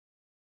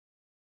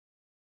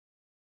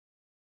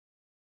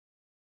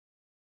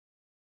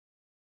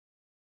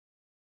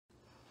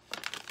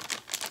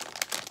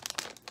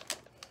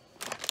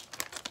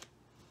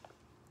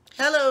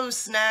Hello,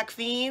 snack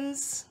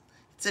fiends.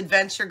 It's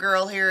Adventure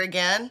Girl here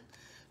again.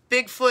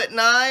 Bigfoot and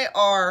I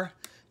are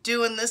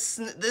doing this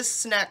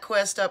snack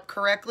quest up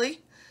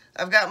correctly.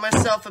 I've got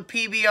myself a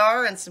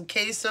PBR and some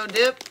queso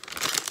dip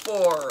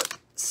for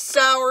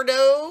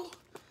sourdough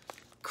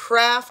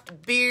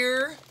craft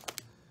beer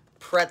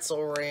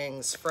pretzel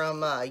rings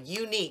from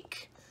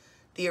Unique,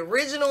 the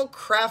original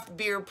craft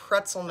beer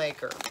pretzel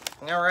maker.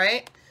 All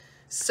right,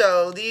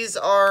 so these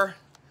are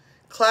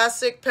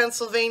classic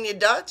Pennsylvania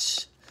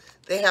Dutch.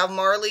 They have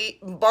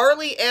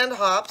barley and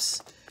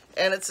hops,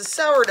 and it's a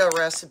sourdough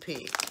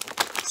recipe.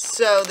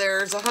 So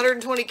there's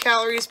 120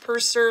 calories per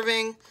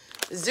serving,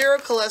 0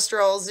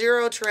 cholesterol,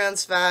 0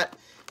 trans fat,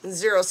 and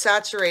 0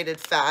 saturated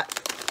fat.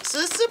 So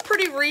this is a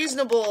pretty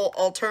reasonable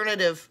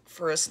alternative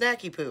for a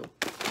snacky poo.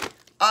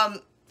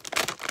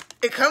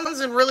 It comes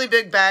in really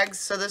big bags,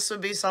 so this would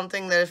be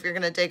something that if you're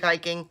going to take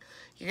hiking,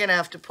 you're going to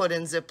have to put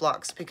in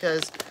Ziplocs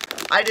because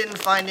I didn't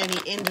find any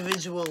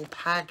individual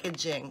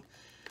packaging.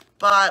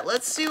 But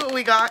let's see what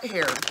we got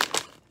here.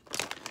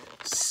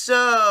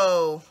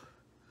 So,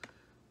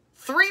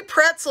 3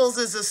 pretzels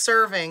is a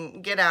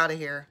serving. Get out of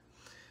here.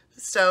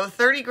 So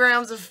 30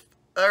 grams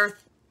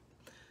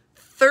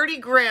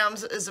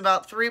is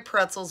about 3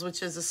 pretzels,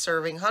 which is a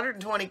serving.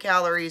 120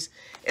 calories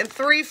and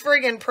 3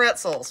 friggin'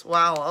 pretzels.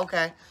 Wow,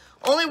 okay.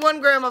 Only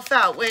 1 gram of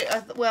fat. Wait,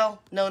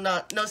 well,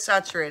 no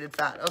saturated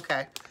fat.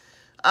 Okay.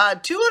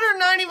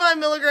 295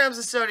 milligrams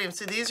of sodium.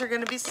 So these are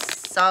going to be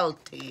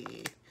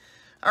salty.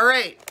 All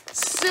right,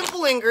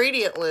 simple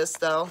ingredient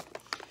list though.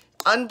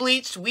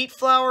 Unbleached wheat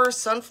flour,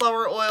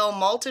 sunflower oil,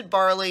 malted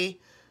barley,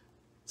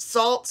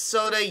 salt,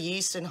 soda,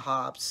 yeast, and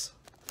hops.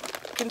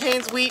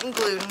 Contains wheat and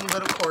gluten,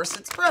 but of course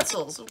it's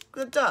pretzels.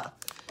 Duh.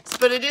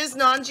 But it is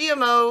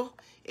non-GMO,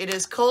 it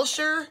is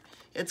kosher,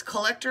 it's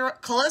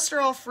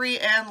cholesterol-free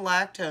and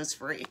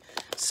lactose-free.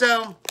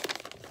 So,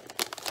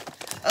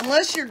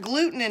 unless you're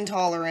gluten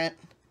intolerant,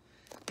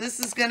 this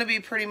is going to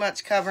be pretty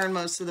much covering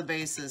most of the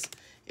bases.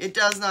 It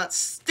does not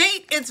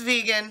state it's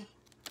vegan.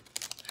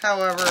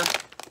 However,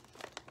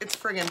 it's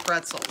friggin'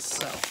 pretzels,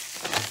 so.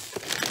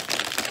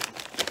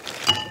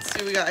 Let's see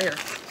what we got here.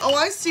 Oh,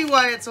 I see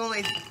why it's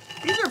only,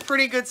 these are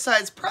pretty good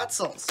sized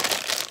pretzels.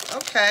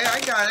 Okay,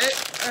 I got it.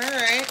 All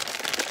right.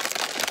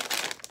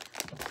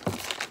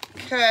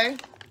 Okay.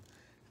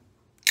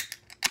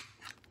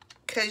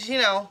 Because, you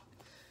know,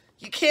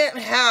 you can't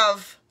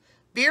have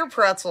beer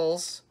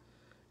pretzels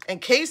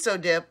and queso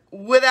dip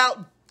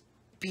without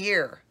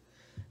beer.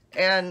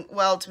 And,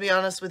 well, to be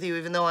honest with you,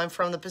 even though I'm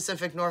from the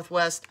Pacific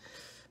Northwest,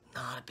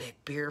 not a big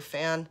beer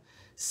fan.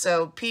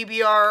 So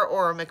PBR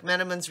or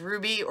McMenamin's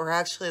Ruby, or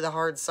actually the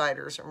hard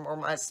ciders are more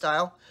my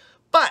style.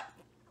 But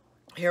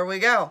here we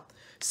go.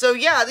 So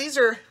yeah, these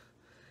are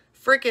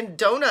freaking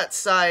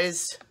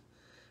donut-sized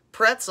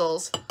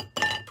pretzels.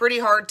 Pretty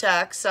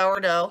hardtack,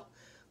 sourdough.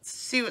 Let's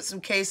see what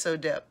some queso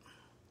dip.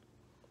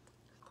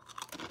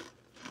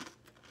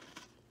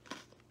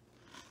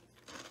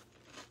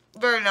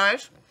 Very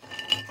nice.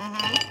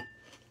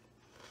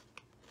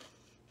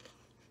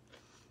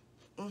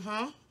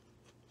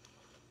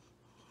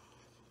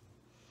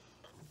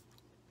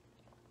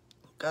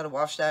 Gotta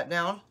wash that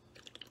down.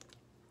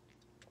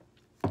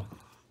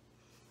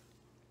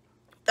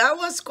 That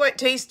was quite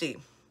tasty.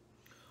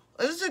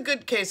 This is a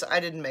good queso.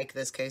 I didn't make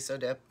this queso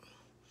dip.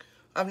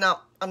 I'm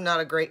not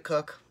a great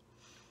cook.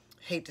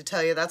 Hate to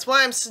tell you. That's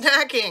why I'm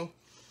snacking.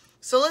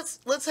 So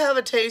let's have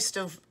a taste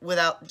of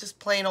without just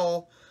plain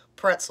old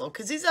pretzel,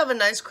 because these have a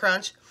nice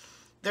crunch.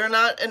 They're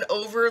not an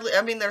overly,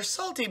 I mean, they're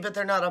salty, but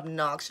they're not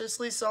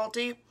obnoxiously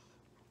salty.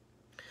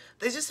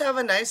 They just have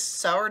a nice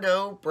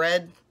sourdough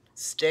bread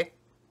stick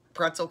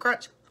pretzel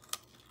crunch.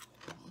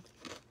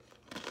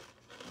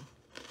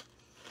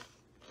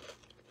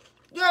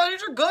 Yeah,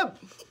 these are good.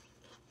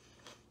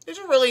 These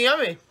are really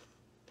yummy.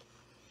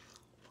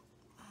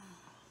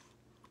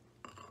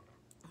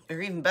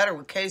 They're even better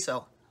with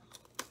queso.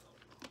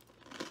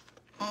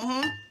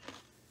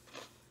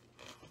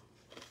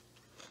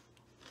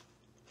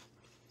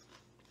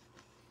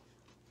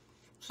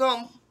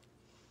 So,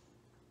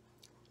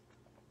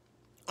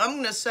 I'm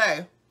going to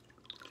say,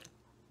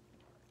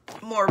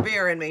 more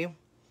beer in me,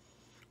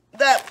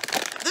 that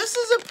this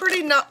is a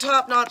pretty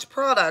top-notch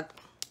product.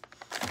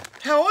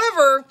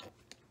 However,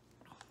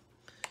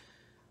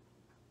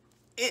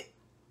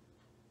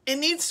 it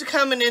needs to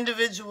come in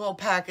individual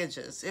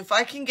packages. If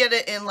I can get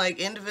it in like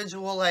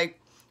individual like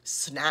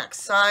snack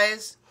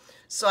size,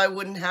 so I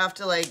wouldn't have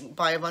to like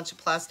buy a bunch of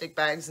plastic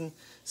bags and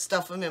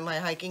stuff them in my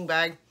hiking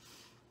bag.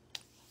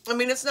 I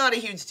mean, it's not a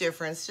huge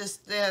difference,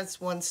 just, yeah, it's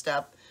one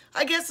step.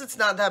 I guess it's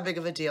not that big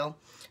of a deal.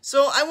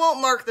 So I won't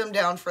mark them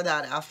down for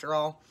that after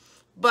all,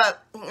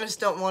 but I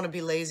just don't want to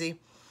be lazy.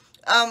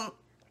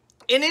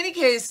 In any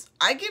case,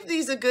 I give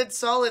these a good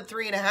solid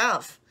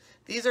 3.5.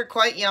 These are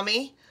quite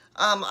yummy.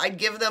 I'd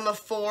give them a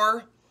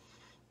 4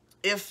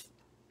 if,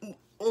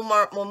 we'll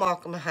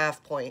mark them a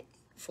half point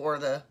for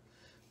the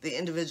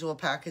individual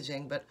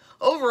packaging. But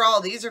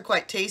overall, these are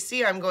quite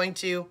tasty. I'm going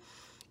to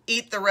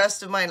eat the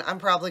rest of mine. I'm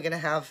probably going to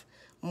have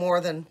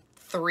more than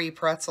 3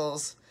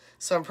 pretzels.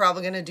 So I'm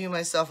probably going to do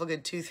myself a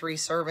good 2-3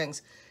 servings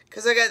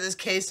because I got this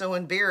queso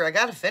and beer. I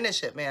got to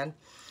finish it, man.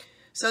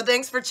 So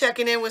thanks for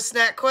checking in with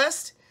Snack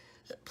Quest.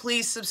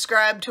 Please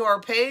subscribe to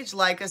our page,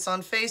 like us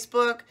on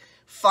Facebook,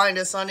 find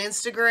us on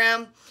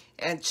Instagram,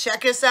 and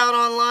check us out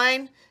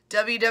online,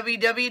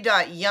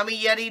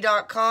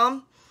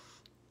 www.yummyyeti.com.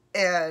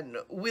 And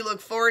we look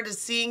forward to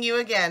seeing you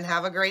again.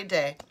 Have a great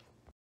day.